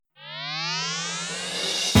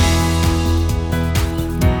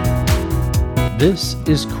This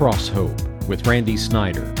is Cross Hope with Randy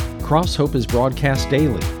Snyder. Cross Hope is broadcast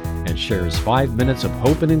daily and shares 5 minutes of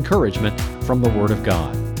hope and encouragement from the Word of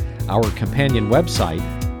God. Our companion website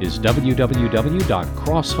is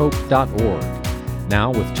www.crosshope.org. Now,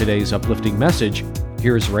 with today's uplifting message,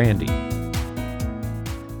 here's Randy.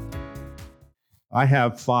 I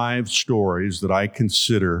have 5 stories that I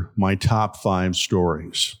consider my top 5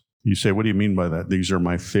 stories. You say, what do you mean by that? These are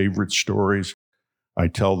my favorite stories. I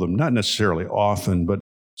tell them not necessarily often, but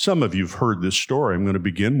some of you have heard this story I'm going to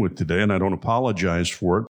begin with today, and I don't apologize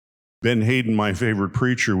for it. Ben Hayden, my favorite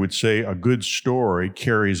preacher, would say a good story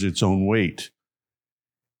carries its own weight.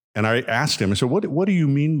 And I asked him, I said, what do you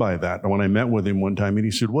mean by that? And when I met with him one time, and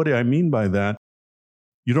he said, what do I mean by that?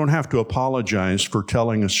 You don't have to apologize for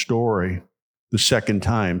telling a story the second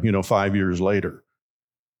time, 5 years later.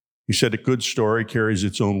 He said a good story carries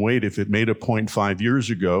its own weight. If it made a point 5 years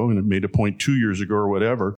ago and it made a point 2 years ago or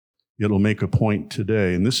whatever, it'll make a point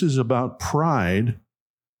today. And this is about pride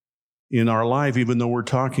in our life, even though we're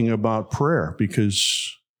talking about prayer,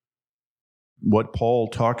 because what Paul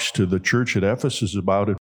talks to the church at Ephesus about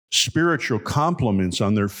is spiritual compliments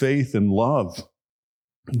on their faith and love,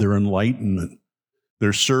 their enlightenment,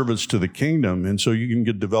 their service to the kingdom. And so you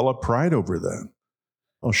can develop pride over that.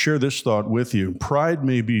 I'll share this thought with you. Pride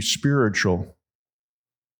may be spiritual,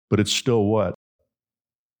 but it's still what?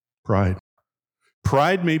 Pride.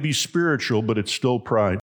 Pride may be spiritual, but it's still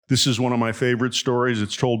pride. This is one of my favorite stories.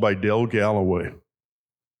 It's told by Dale Galloway.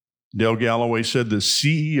 Dale Galloway said the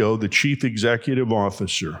CEO, the chief executive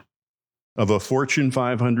officer of a Fortune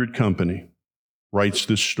 500 company, writes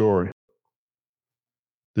this story.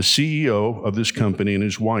 The CEO of this company and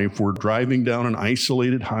his wife were driving down an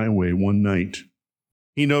isolated highway one night.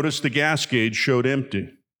 He noticed the gas gauge showed empty.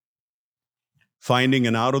 Finding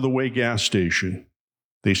an out-of-the-way gas station,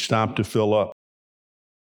 they stopped to fill up.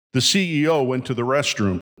 The CEO went to the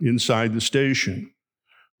restroom inside the station.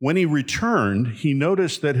 When he returned, he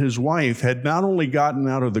noticed that his wife had not only gotten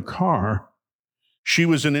out of the car, she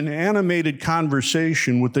was in an animated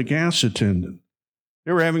conversation with the gas attendant.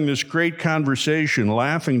 They were having this great conversation,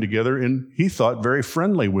 laughing together, and he thought very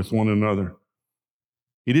friendly with one another.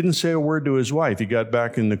 He didn't say a word to his wife. He got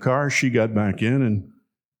back in the car, she got back in, and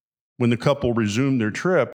when the couple resumed their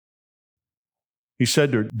trip, he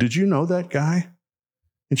said to her, "Did you know that guy?"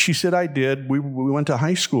 And she said, "I did. We went to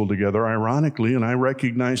high school together, ironically, and I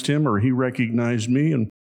recognized him or he recognized me, and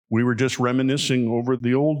we were just reminiscing over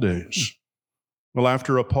the old days." Well,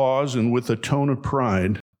 after a pause and with a tone of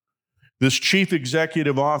pride, this chief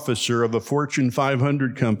executive officer of a Fortune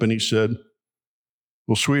 500 company said,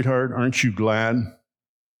 "Well, sweetheart, aren't you glad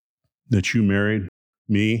that you married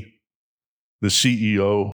me, the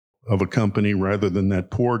CEO of a company, rather than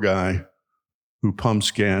that poor guy who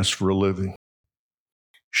pumps gas for a living?"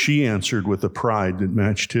 She answered with a pride that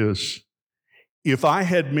matched his. "If I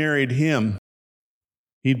had married him,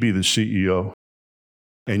 he'd be the CEO,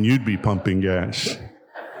 and you'd be pumping gas."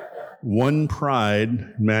 One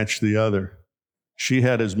pride matched the other. She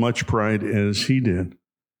had as much pride as he did.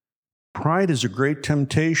 Pride is a great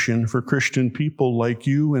temptation for Christian people like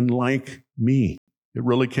you and like me. It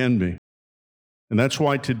really can be. And that's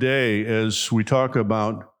why today, as we talk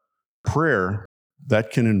about prayer,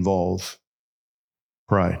 that can involve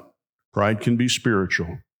pride. Pride can be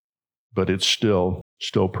spiritual, but it's still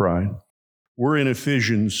pride. We're in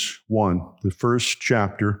Ephesians 1, the first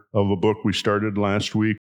chapter of a book we started last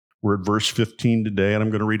week. We're at verse 15 today, and I'm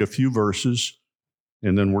going to read a few verses,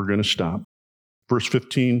 and then we're going to stop. Verse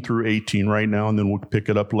 15 through 18 right now, and then we'll pick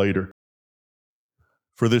it up later.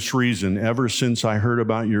 "For this reason, ever since I heard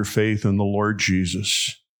about your faith in the Lord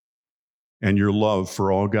Jesus and your love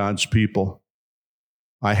for all God's people,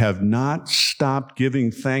 I have not stopped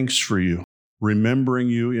giving thanks for you, remembering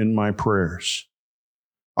you in my prayers.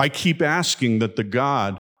 I keep asking that the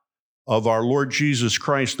God of our Lord Jesus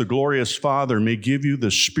Christ, the glorious Father, may give you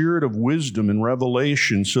the spirit of wisdom and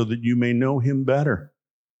revelation so that you may know him better.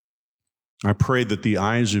 I pray that the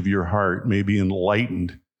eyes of your heart may be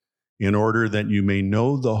enlightened in order that you may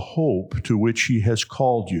know the hope to which he has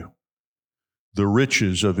called you, the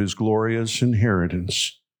riches of his glorious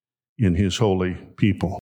inheritance in his holy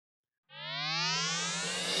people."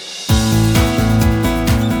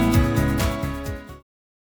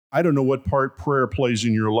 I don't know what part prayer plays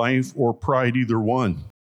in your life or pride, either one,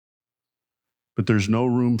 but there's no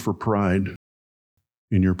room for pride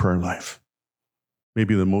in your prayer life.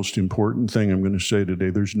 Maybe the most important thing I'm going to say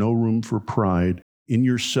today, there's no room for pride in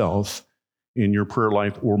yourself, in your prayer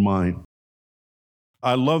life or mine.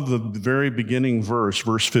 I love the very beginning verse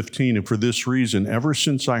 15. "And for this reason, ever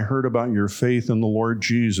since I heard about your faith in the Lord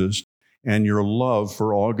Jesus and your love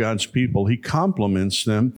for all God's people. He compliments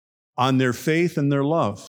them on their faith and their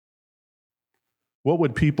love. What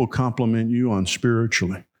would people compliment you on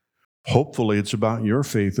spiritually? Hopefully it's about your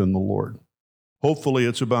faith in the Lord. Hopefully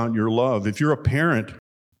it's about your love. If you're a parent,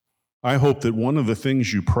 I hope that one of the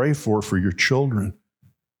things you pray for your children,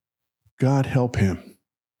 God help him.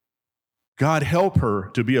 God help her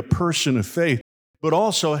to be a person of faith, but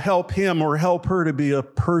also help him or help her to be a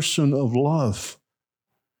person of love.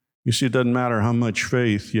 You see, it doesn't matter how much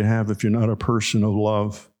faith you have if you're not a person of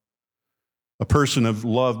love. A person of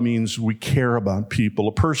love means we care about people.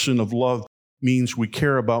 A person of love means we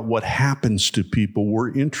care about what happens to people.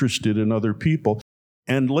 We're interested in other people.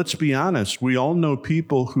 And let's be honest, we all know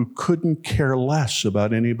people who couldn't care less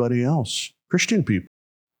about anybody else. Christian people.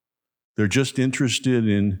 They're just interested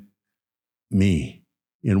in me,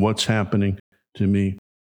 in what's happening to me.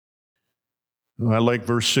 I like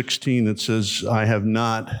verse 16 that says, I have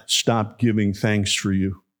not stopped giving thanks for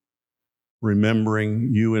you, remembering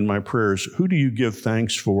you in my prayers. Who do you give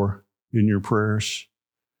thanks for in your prayers?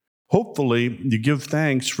 Hopefully, you give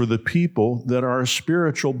thanks for the people that are a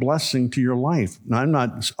spiritual blessing to your life. Now, I'm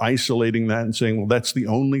not isolating that and saying, well, that's the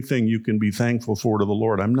only thing you can be thankful for to the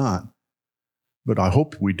Lord. I'm not. But I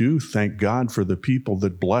hope we do thank God for the people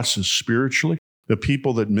that bless us spiritually, the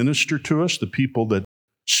people that minister to us, the people that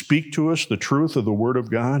speak to us the truth of the Word of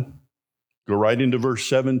God. Go right into verse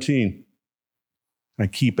 17. I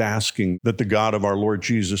keep asking that the God of our Lord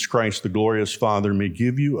Jesus Christ, the glorious Father, may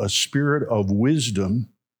give you a spirit of wisdom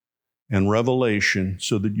and revelation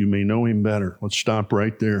so that you may know him better. Let's stop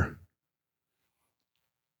right there.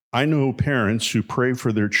 I know parents who pray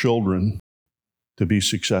for their children to be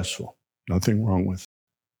successful. Nothing wrong with it.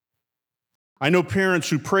 I know parents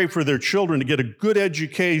who pray for their children to get a good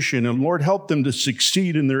education and Lord help them to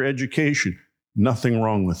succeed in their education. Nothing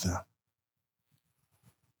wrong with that.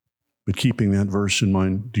 But keeping that verse in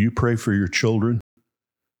mind, do you pray for your children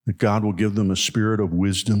that God will give them a spirit of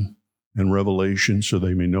wisdom and revelation so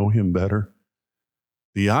they may know him better?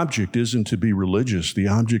 The object isn't to be religious. The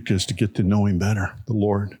object is to get to know him better, the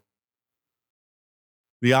Lord.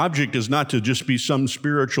 The object is not to just be some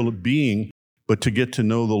spiritual being, but to get to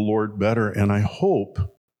know the Lord better. And I hope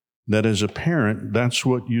that as a parent, that's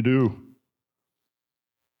what you do.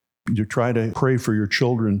 You try to pray for your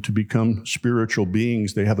children to become spiritual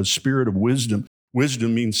beings. They have a spirit of wisdom.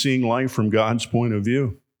 Wisdom means seeing life from God's point of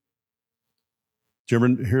view. Did you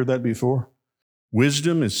ever hear that before?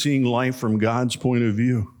 Wisdom is seeing life from God's point of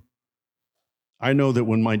view. I know that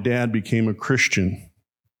when my dad became a Christian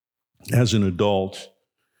as an adult,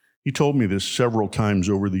 he told me this several times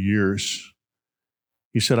over the years.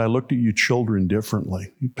 He said, I looked at you children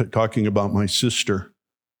differently. Talking about my sister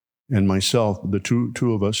and myself, the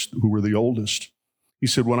two of us who were the oldest. He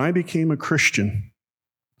said, when I became a Christian,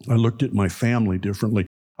 I looked at my family differently.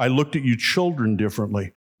 I looked at you children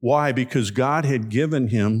differently. Why? Because God had given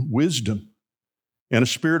him wisdom and a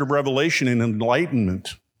spirit of revelation and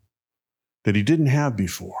enlightenment that he didn't have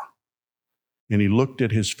before. And he looked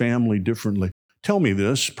at his family differently. Tell me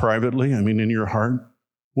this privately, in your heart.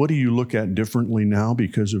 What do you look at differently now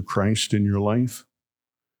because of Christ in your life?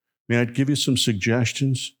 May I give you some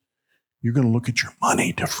suggestions? You're going to look at your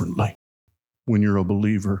money differently when you're a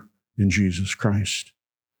believer in Jesus Christ.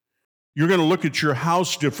 You're going to look at your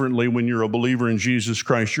house differently when you're a believer in Jesus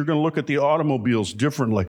Christ. You're going to look at the automobiles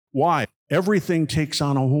differently. Why? Everything takes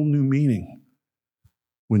on a whole new meaning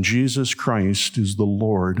when Jesus Christ is the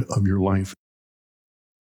Lord of your life.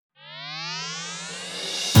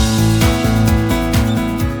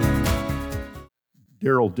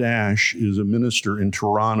 Daryl Dash is a minister in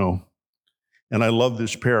Toronto, and I love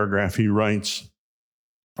this paragraph he writes.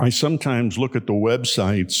 I sometimes look at the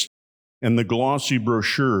websites and the glossy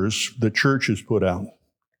brochures the church has put out.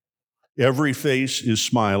 Every face is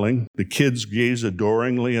smiling. The kids gaze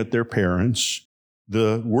adoringly at their parents.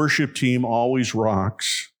 The worship team always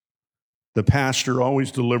rocks. The pastor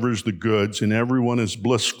always delivers the goods, and everyone is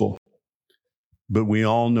blissful. But we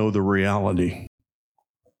all know the reality.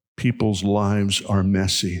 People's lives are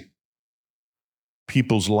messy.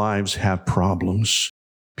 People's lives have problems.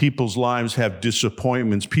 People's lives have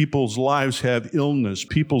disappointments. People's lives have illness.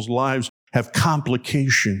 People's lives have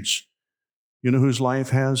complications. You know whose life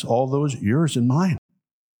has all those? Yours and mine.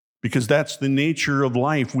 Because that's the nature of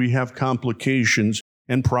life. We have complications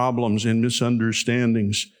and problems and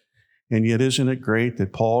misunderstandings. And yet, isn't it great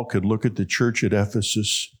that Paul could look at the church at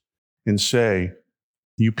Ephesus and say,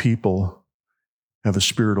 you people have a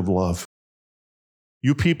spirit of love.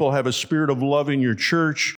 You people have a spirit of love in your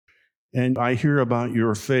church, and I hear about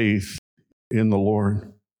your faith in the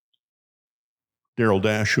Lord. Daryl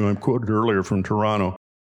Dash, who I quoted earlier from Toronto,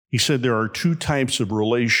 He said there are two types of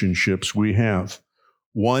relationships we have.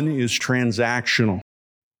 One is transactional.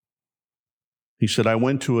 He said, I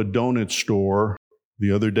went to a donut store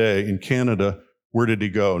the other day in Canada. Where did he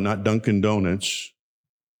go? Not Dunkin' Donuts.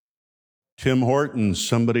 Tim Hortons.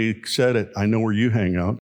 Somebody said it. I know where you hang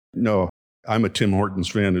out. No, I'm a Tim Hortons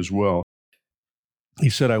fan as well. He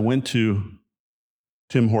said, I went to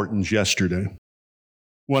Tim Hortons yesterday.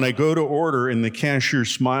 When I go to order and the cashier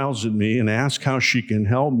smiles at me and asks how she can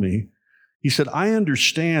help me, he said, I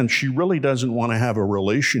understand she really doesn't want to have a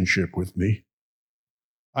relationship with me.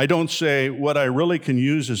 I don't say, what I really can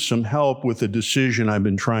use is some help with a decision I've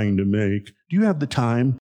been trying to make. Do you have the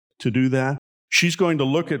time to do that? She's going to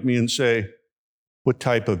look at me and say, what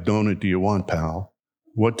type of donut do you want, pal?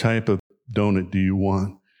 What type of donut do you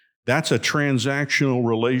want? That's a transactional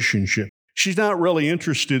relationship. She's not really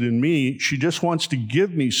interested in me. She just wants to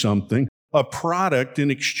give me something, a product in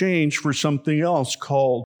exchange for something else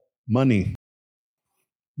called money.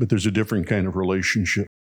 But there's a different kind of relationship.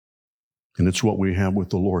 And it's what we have with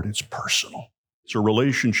the Lord. It's personal. It's a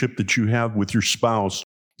relationship that you have with your spouse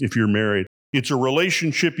if you're married. It's a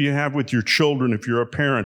relationship you have with your children if you're a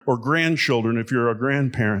parent, or grandchildren if you're a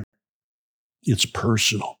grandparent. It's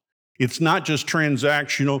personal. It's not just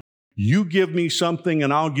transactional. You give me something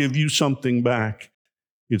and I'll give you something back.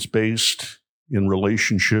 It's based in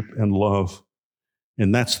relationship and love.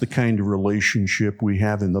 And that's the kind of relationship we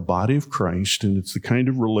have in the body of Christ, and it's the kind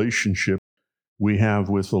of relationship we have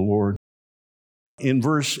with the Lord. In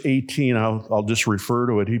verse 18, I'll just refer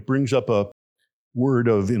to it. He brings up a word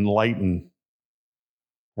of enlighten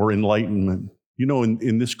or enlightenment. You know,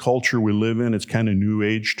 in this culture we live in, it's kind of new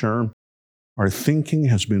age term. Our thinking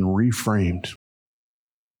has been reframed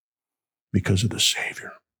because of the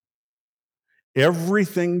Savior.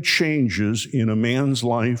 Everything changes in a man's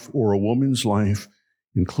life or a woman's life,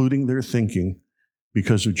 including their thinking,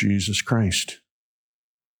 because of Jesus Christ.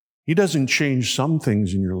 He doesn't change some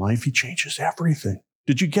things in your life. He changes everything.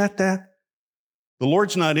 Did you get that? The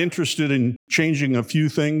Lord's not interested in changing a few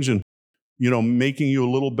things and, making you a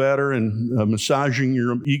little better and massaging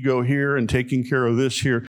your ego here and taking care of this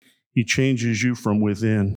here. He changes you from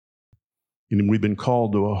within. And we've been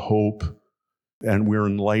called to a hope, and we're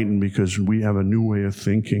enlightened because we have a new way of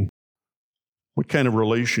thinking. What kind of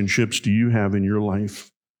relationships do you have in your life?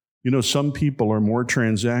 Some people are more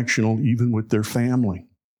transactional even with their family.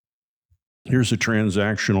 Here's a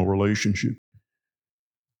transactional relationship.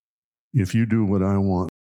 If you do what I want,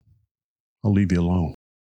 I'll leave you alone.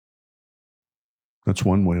 That's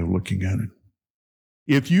one way of looking at it.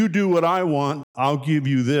 If you do what I want, I'll give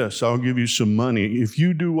you this. I'll give you some money. If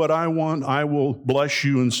you do what I want, I will bless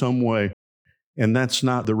you in some way. And that's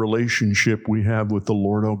not the relationship we have with the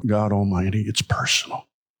Lord God Almighty. It's personal.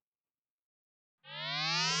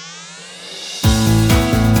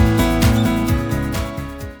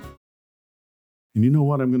 And you know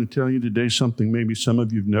what? I'm going to tell you today something maybe some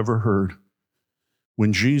of you have never heard.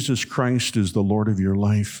 When Jesus Christ is the Lord of your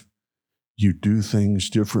life, you do things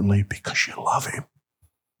differently because you love Him.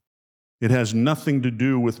 It has nothing to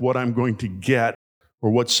do with what I'm going to get or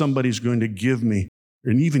what somebody's going to give me,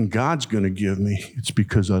 and even God's going to give me. It's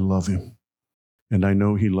because I love Him, and I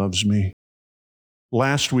know He loves me.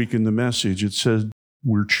 Last week in the message, it said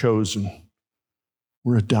we're chosen.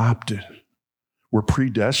 We're adopted. We're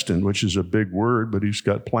predestined, which is a big word, but He's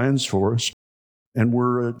got plans for us. And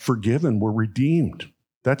we're forgiven. We're redeemed.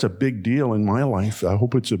 That's a big deal in my life. I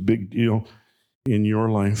hope it's a big deal in your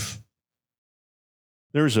life.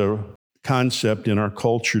 There's a concept in our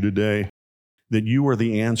culture today that you are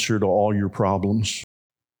the answer to all your problems.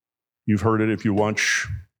 You've heard it if you watch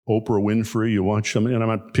Oprah Winfrey, you watch something, and I'm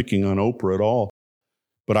not picking on Oprah at all,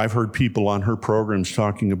 but I've heard people on her programs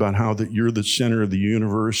talking about how that you're the center of the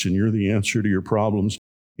universe and you're the answer to your problems.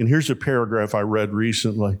 And here's a paragraph I read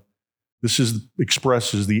recently. This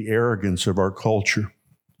expresses the arrogance of our culture.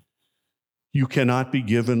 You cannot be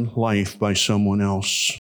given life by someone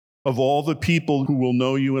else. Of all the people who will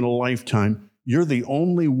know you in a lifetime, you're the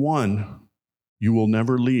only one you will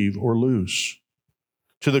never leave or lose.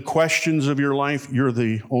 To the questions of your life, you're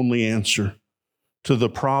the only answer. To the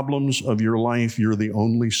problems of your life, you're the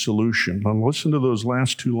only solution. Now listen to those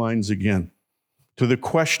last two lines again. To the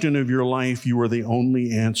question of your life, you are the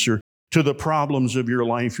only answer. To the problems of your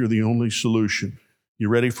life, you're the only solution. You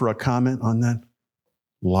ready for a comment on that?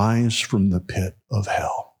 Lies from the pit of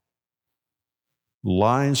hell.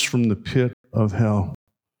 Lies from the pit of hell.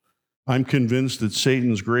 I'm convinced that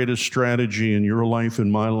Satan's greatest strategy in your life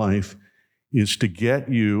and my life is to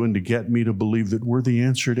get you and to get me to believe that we're the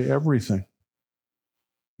answer to everything.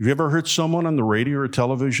 Have you ever heard someone on the radio or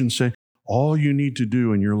television say, All you need to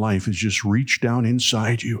do in your life is just reach down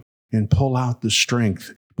inside you and pull out the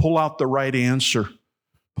strength, pull out the right answer,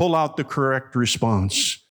 pull out the correct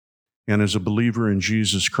response. And as a believer in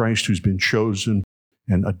Jesus Christ who's been chosen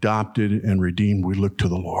and adopted and redeemed, we look to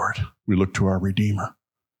the Lord. We look to our Redeemer.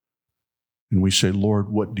 And we say, Lord,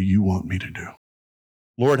 what do you want me to do?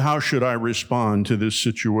 Lord, how should I respond to this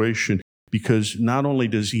situation? Because not only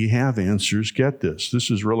does he have answers, get this. This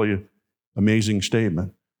is really an amazing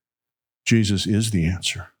statement. Jesus is the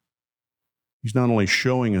answer. He's not only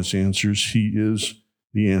showing us answers, he is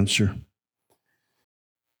the answer. I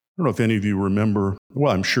don't know if any of you remember,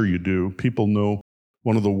 well, I'm sure you do. People know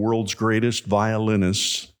one of the world's greatest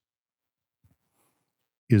violinists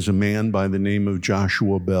is a man by the name of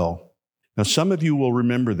Joshua Bell. Now, some of you will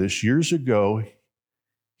remember this. Years ago,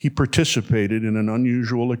 he participated in an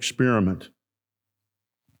unusual experiment.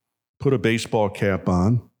 Put a baseball cap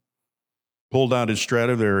on, pulled out his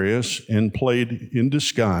Stradivarius, and played in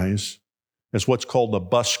disguise as what's called a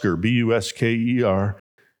busker, B-U-S-K-E-R,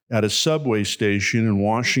 at a subway station in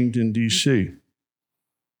Washington, D.C.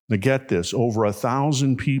 Now get this, over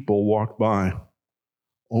 1,000 people walked by.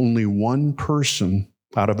 Only one person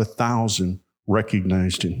out of 1,000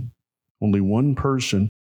 recognized him. Only one person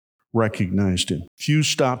recognized him. Few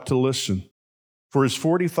stopped to listen. For his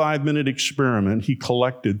 45-minute experiment, he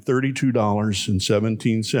collected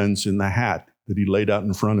 $32.17 in the hat that he laid out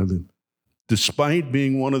in front of him. Despite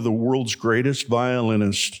being one of the world's greatest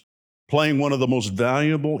violinists, playing one of the most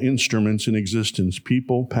valuable instruments in existence,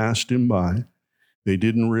 people passed him by. They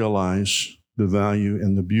didn't realize the value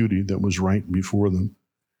and the beauty that was right before them.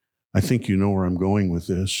 I think you know where I'm going with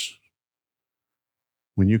this.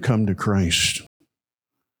 When you come to Christ,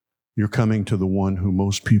 you're coming to the one who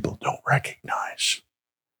most people don't recognize.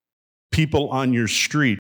 People on your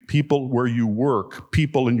street, people where you work,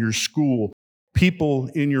 people in your school, people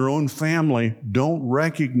in your own family don't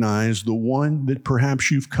recognize the one that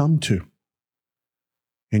perhaps you've come to.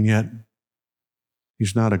 And yet,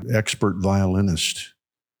 he's not an expert violinist.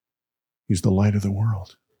 He's the light of the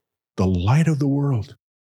world. The light of the world.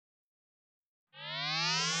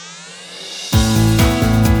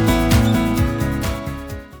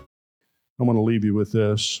 I want to leave you with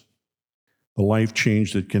this. The life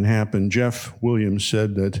change that can happen. Jeff Williams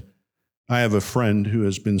said that I have a friend who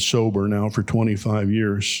has been sober now for 25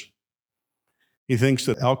 years. He thinks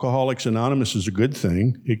that Alcoholics Anonymous is a good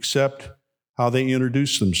thing, except how they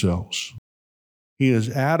introduce themselves. He is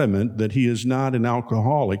adamant that he is not an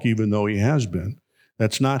alcoholic, even though he has been.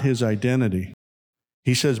 That's not his identity.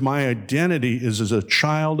 He says, my identity is as a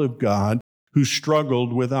child of God who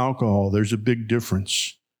struggled with alcohol. There's a big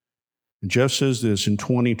difference. And Jeff says this in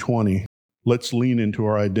 2020, let's lean into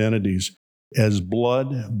our identities as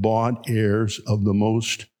blood-bought heirs of the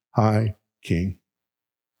Most High King.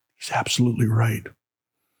 He's absolutely right.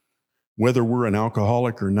 Whether we're an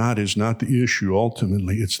alcoholic or not is not the issue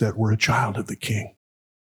ultimately. It's that we're a child of the King.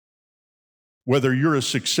 Whether you're a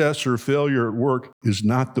success or a failure at work is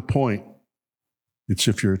not the point. It's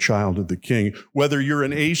if you're a child of the King. Whether you're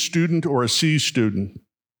an A student or a C student,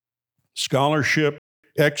 scholarship,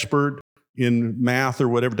 expert in math or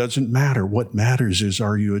whatever, doesn't matter. What matters is,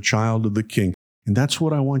 are you a child of the King? And that's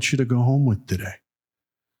what I want you to go home with today.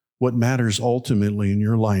 What matters ultimately in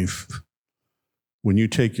your life, when you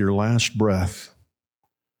take your last breath,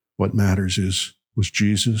 what matters is, was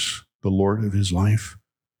Jesus the Lord of his life?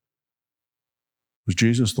 Was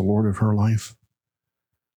Jesus the Lord of her life?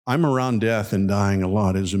 I'm around death and dying a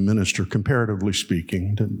lot as a minister, comparatively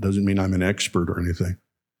speaking. That doesn't mean I'm an expert or anything.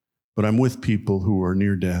 But I'm with people who are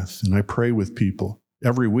near death, and I pray with people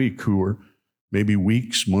every week who are maybe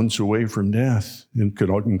weeks, months away from death, and could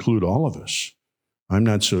include all of us. I'm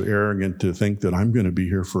not so arrogant to think that I'm going to be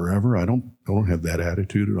here forever. I don't have that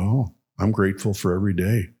attitude at all. I'm grateful for every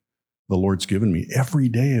day the Lord's given me, every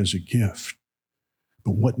day as a gift.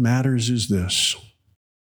 But what matters is this.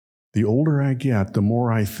 The older I get, the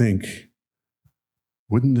more I think,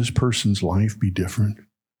 wouldn't this person's life be different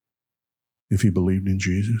if he believed in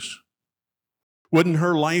Jesus? Wouldn't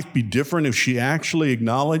her life be different if she actually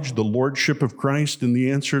acknowledged the lordship of Christ? And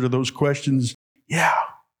the answer to those questions, yeah,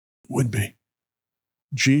 it would be.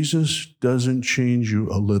 Jesus doesn't change you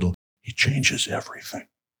a little. He changes everything.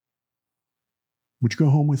 Would you go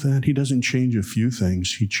home with that? He doesn't change a few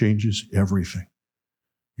things. He changes everything.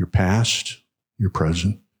 Your past, your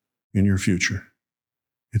present, and your future.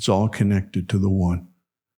 It's all connected to the one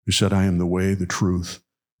who said, I am the way, the truth,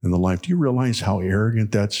 and the life. Do you realize how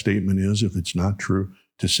arrogant that statement is if it's not true?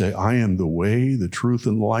 To say, I am the way, the truth,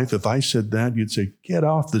 and the life. If I said that, you'd say, get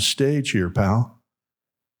off the stage here, pal.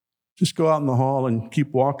 Just go out in the hall and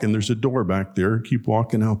keep walking. There's a door back there. Keep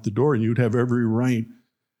walking out the door, and you'd have every right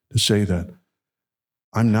to say that.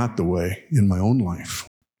 I'm not the way in my own life,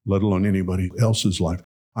 let alone anybody else's life.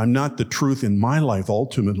 I'm not the truth in my life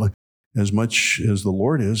ultimately as much as the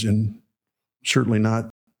Lord is, and certainly not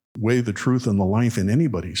the way, the truth, and the life in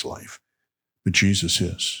anybody's life. But Jesus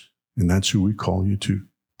is, and that's who we call you to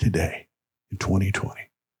today in 2020.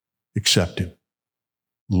 Accept him,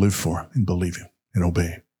 live for him, and believe him, and obey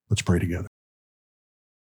him. Let's pray together.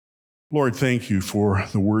 Lord, thank you for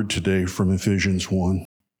the word today from Ephesians 1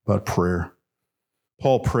 about prayer.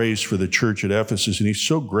 Paul prays for the church at Ephesus, and he's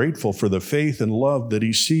so grateful for the faith and love that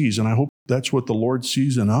he sees, and I hope that's what the Lord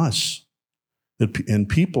sees in us. And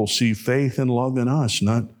people see faith and love in us,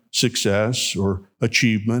 not success or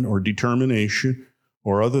achievement or determination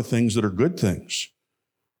or other things that are good things,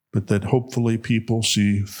 but that hopefully people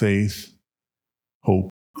see faith, hope,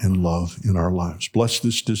 and love in our lives. Bless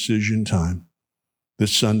this decision time,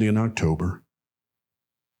 this Sunday in October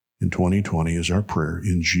in 2020 is our prayer.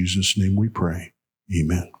 In Jesus' name we pray.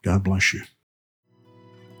 Amen. God bless you.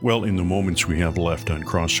 Well, in the moments we have left on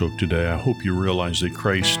Cross Hope today, I hope you realize that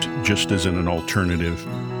Christ just isn't an alternative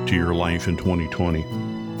to your life in 2020.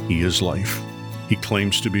 He is life. He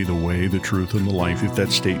claims to be the way, the truth, and the life. If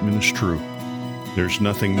that statement is true, there's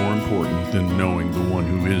nothing more important than knowing the one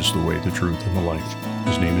who is the way, the truth, and the life.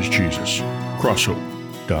 His name is Jesus.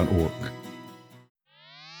 Crosshope.org.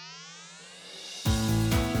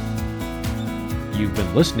 You've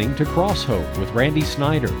been listening to Cross Hope with Randy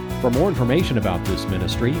Snyder. For more information about this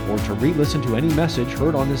ministry or to re-listen to any message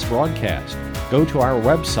heard on this broadcast, go to our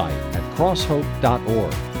website at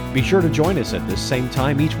crosshope.org. Be sure to join us at this same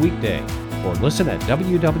time each weekday or listen at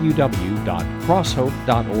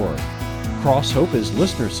www.crosshope.org. Cross Hope is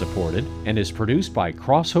listener supported and is produced by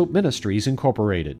Cross Hope Ministries Incorporated.